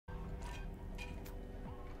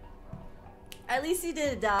At least he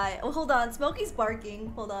didn't die. Oh, hold on. Smokey's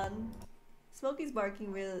barking. Hold on. Smokey's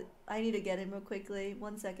barking really. I need to get him real quickly.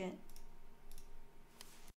 1 second.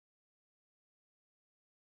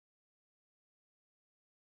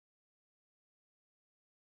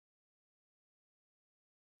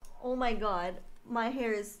 Oh my god. My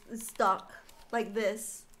hair is stuck like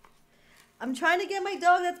this. I'm trying to get my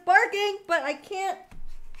dog that's barking, but I can't.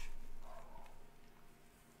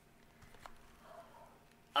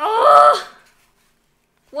 Oh!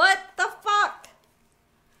 What the fuck?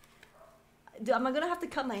 Am I gonna have to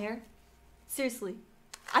cut my hair? Seriously.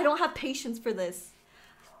 I don't have patience for this.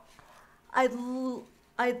 I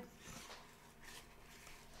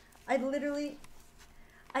literally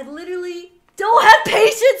don't have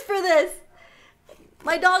patience for this.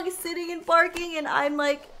 My dog is sitting and barking and I'm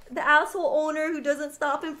like the asshole owner who doesn't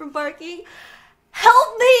stop him from barking.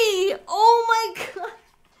 Help me! Oh my god.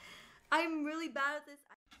 I'm really bad at this.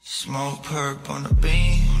 Smoke perp on the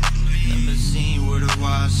beam. Never seen with a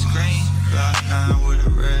wide screen. Block 9 with a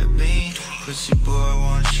red beam. Pussy boy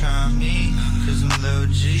wanna try me, cause I'm Lil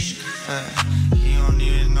G. He don't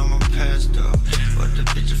even know my past though. But the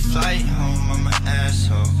bitch a flight home, I'm an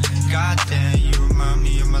asshole. Goddamn, you remind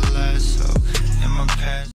me of my last hoe. In my past.